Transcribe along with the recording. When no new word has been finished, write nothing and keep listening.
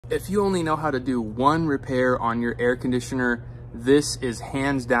if you only know how to do one repair on your air conditioner, this is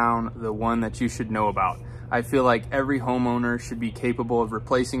hands down the one that you should know about. I feel like every homeowner should be capable of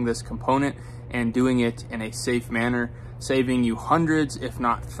replacing this component and doing it in a safe manner, saving you hundreds, if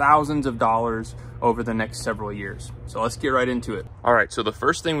not thousands of dollars over the next several years. So let's get right into it. All right, so the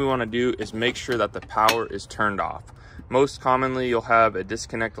first thing we want to do is make sure that the power is turned off. Most commonly, you'll have a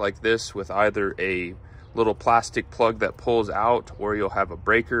disconnect like this with either a little plastic plug that pulls out, or you'll have a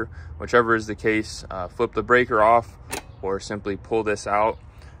breaker. Whichever is the case, flip the breaker off or simply pull this out.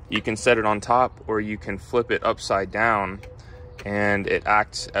 You can set it on top, or you can flip it upside down and it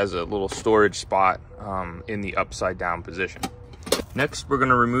acts as a little storage spot in the upside down position. Next, we're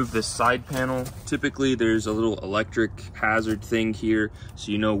gonna remove this side panel. Typically, there's a little electric hazard thing here,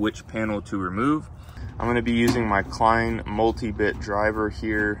 so you know which panel to remove. I'm gonna be using my Klein multi-bit driver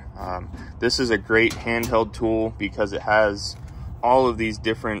here. This is a great handheld tool because it has all of these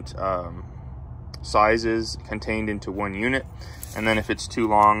different sizes contained into one unit. And then if it's too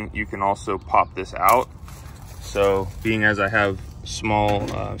long, you can also pop this out. So being as I have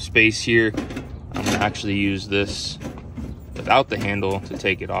small space here, I'm gonna actually use this without the handle to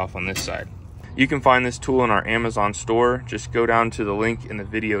take it off on this side. You can find this tool in our Amazon store. Just go down to the link in the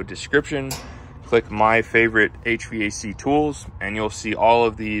video description, click my favorite HVAC tools, and you'll see all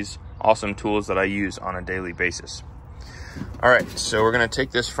of these awesome tools that I use on a daily basis. All right, so we're gonna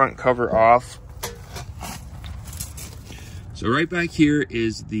take this front cover off. So right back here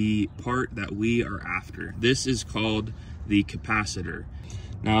is the part that we are after. This is called the capacitor.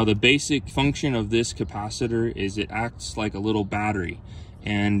 Now, the basic function of this capacitor is it acts like a little battery,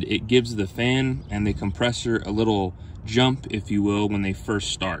 and it gives the fan and the compressor a little jump, if you will, when they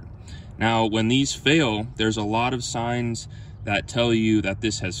first start. Now, when these fail, there's a lot of signs that tell you that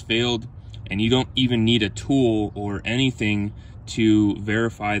this has failed, and you don't even need a tool or anything to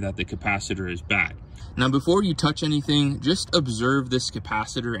verify that the capacitor is bad. Now, before you touch anything, just observe this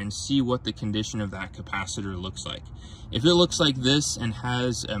capacitor and see what the condition of that capacitor looks like. If it looks like this and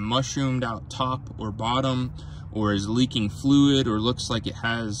has a mushroomed out top or bottom, or is leaking fluid, or looks like it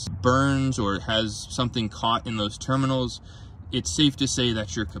has burns or it has something caught in those terminals, it's safe to say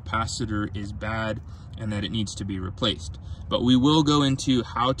that your capacitor is bad and that it needs to be replaced. But we will go into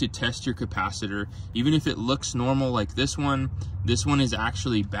how to test your capacitor. Even if it looks normal like this one is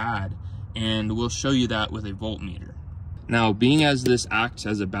actually bad, and we'll show you that with a voltmeter. Now, being as this acts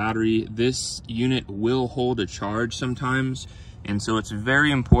as a battery, this unit will hold a charge sometimes, and so it's very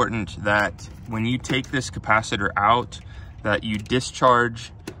important that when you take this capacitor out, that you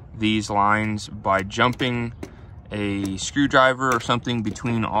discharge these lines by jumping a screwdriver or something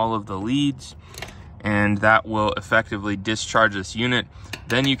between all of the leads, and that will effectively discharge this unit.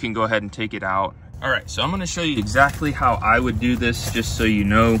 Then you can go ahead and take it out. All right, so I'm gonna show you exactly how I would do this, just so you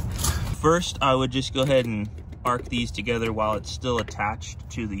know. First, I would just go ahead and arc these together while it's still attached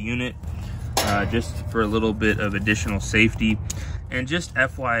to the unit, just for a little bit of additional safety. And just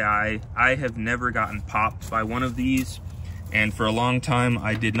FYI, I have never gotten popped by one of these, and for a long time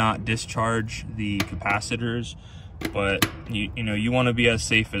I did not discharge the capacitors, but you know, you want to be as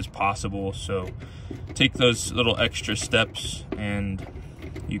safe as possible, so take those little extra steps and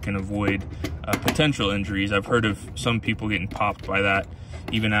you can avoid potential injuries. I've heard of some people getting popped by that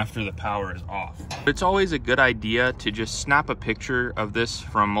even after the power is off. It's always a good idea to just snap a picture of this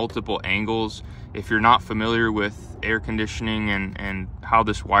from multiple angles if you're not familiar with air conditioning and how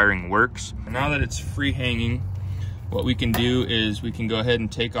this wiring works. Now that it's free hanging, what we can do is we can go ahead and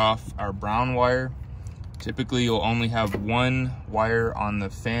take off our brown wire. Typically, you'll only have one wire on the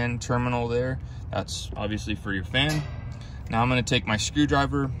fan terminal there. That's obviously for your fan. Now I'm gonna take my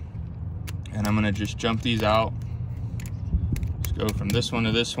screwdriver and I'm gonna just jump these out. Just go from this one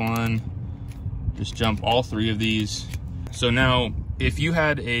to this one. Just jump all three of these. So now, if you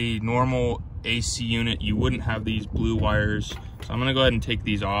had a normal AC unit, you wouldn't have these blue wires. So I'm gonna go ahead and take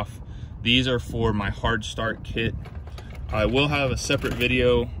these off. These are for my hard start kit. I will have a separate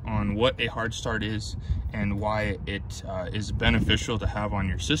video on what a hard start is and why it is beneficial to have on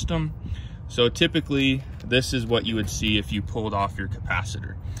your system. So typically, this is what you would see if you pulled off your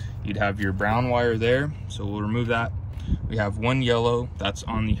capacitor. You'd have your brown wire there, so we'll remove that. We have one yellow that's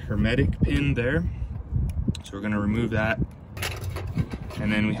on the hermetic pin there, so we're gonna remove that. And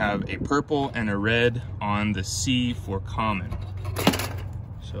then we have a purple and a red on the C for common.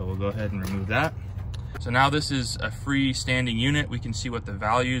 So we'll go ahead and remove that. So now this is a freestanding unit. We can see what the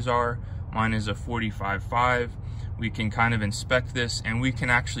values are. Mine is a 45.5. We can kind of inspect this, and we can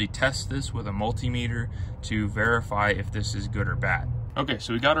actually test this with a multimeter to verify if this is good or bad. Okay,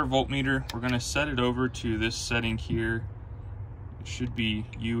 so we got our voltmeter. We're gonna set it over to this setting here, It should be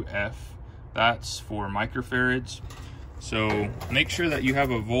UF. That's for microfarads. So make sure that you have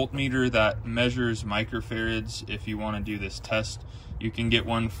a voltmeter that measures microfarads if you want to do this test. You can get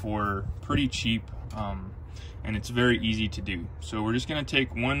one for pretty cheap, and it's very easy to do. So we're just going to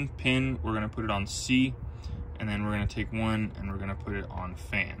take one pin, we're going to put it on C, and then we're going to take one and we're going to put it on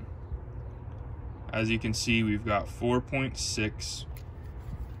fan. As you can see, we've got 4.6,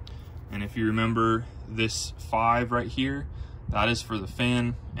 and if you remember this 5 right here, that is for the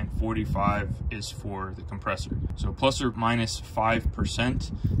fan, and 45 is for the compressor. So plus or minus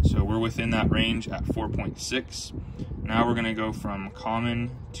 5%. So we're within that range at 4.6. Now we're gonna go from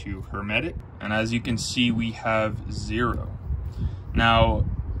common to hermetic. And as you can see, we have 0. Now,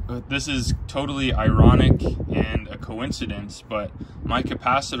 this is totally ironic and a coincidence, but my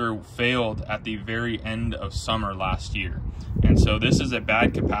capacitor failed at the very end of summer last year. And so this is a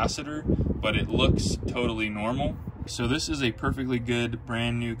bad capacitor, but it looks totally normal. So this is a perfectly good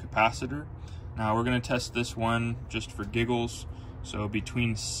brand new capacitor. Now we're going to test this one just for giggles. So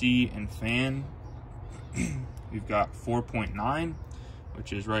between C and fan, we've got 4.9,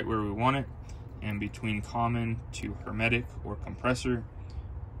 which is right where we want it. And between common to hermetic or compressor,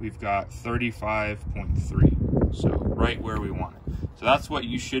 we've got 35.3. So right where we want it. So that's what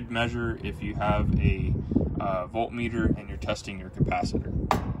you should measure if you have a voltmeter and you're testing your capacitor.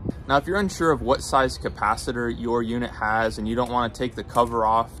 Now, if you're unsure of what size capacitor your unit has and you don't want to take the cover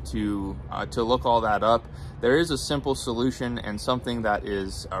off to look all that up, there is a simple solution and something that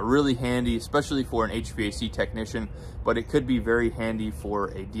is really handy, especially for an HVAC technician, but it could be very handy for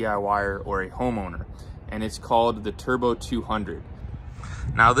a DIYer or a homeowner, and it's called the Turbo 200.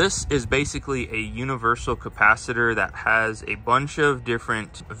 Now, this is basically a universal capacitor that has a bunch of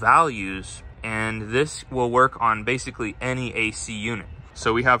different values, and this will work on basically any AC unit.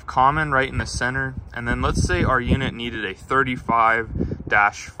 So we have common right in the center, and then let's say our unit needed a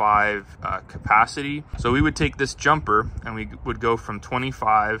 35-5 capacity. So we would take this jumper and we would go from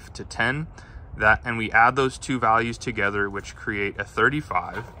 25 to 10, and we add those two values together, which create a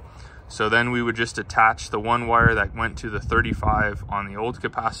 35. So then we would just attach the one wire that went to the 35 on the old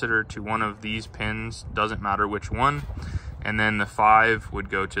capacitor to one of these pins, doesn't matter which one, and then the 5 would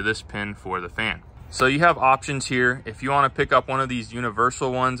go to this pin for the fan. So you have options here. If you want to pick up one of these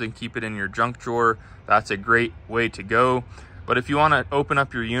universal ones and keep it in your junk drawer, that's a great way to go. But if you want to open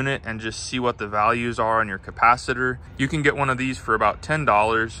up your unit and just see what the values are on your capacitor, you can get one of these for about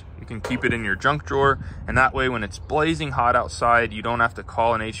 $10. You can keep it in your junk drawer, and that way when it's blazing hot outside, you don't have to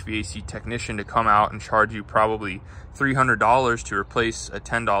call an HVAC technician to come out and charge you probably $300 to replace a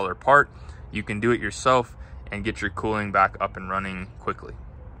 $10 part. You can do it yourself and get your cooling back up and running quickly.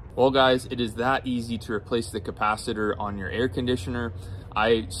 Well guys, it is that easy to replace the capacitor on your air conditioner.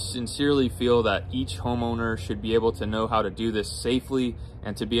 I sincerely feel that each homeowner should be able to know how to do this safely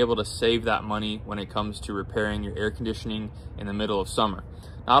and to be able to save that money when it comes to repairing your air conditioning in the middle of summer.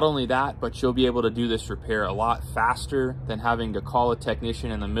 Not only that, but you'll be able to do this repair a lot faster than having to call a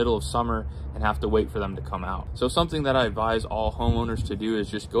technician in the middle of summer and have to wait for them to come out. So something that I advise all homeowners to do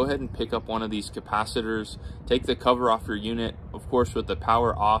is just go ahead and pick up one of these capacitors, take the cover off your unit, of course with the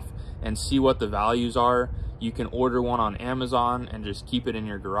power off, and see what the values are. You can order one on Amazon and just keep it in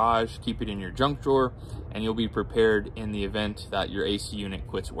your garage, keep it in your junk drawer, and you'll be prepared in the event that your AC unit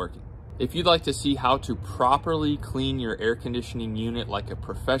quits working. If you'd like to see how to properly clean your air conditioning unit like a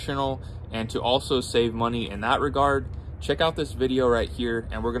professional and to also save money in that regard, check out this video right here,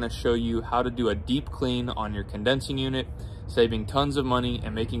 and we're going to show you how to do a deep clean on your condensing unit, saving tons of money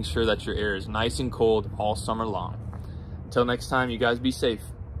and making sure that your air is nice and cold all summer long. Until next time, you guys be safe.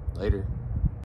 Later.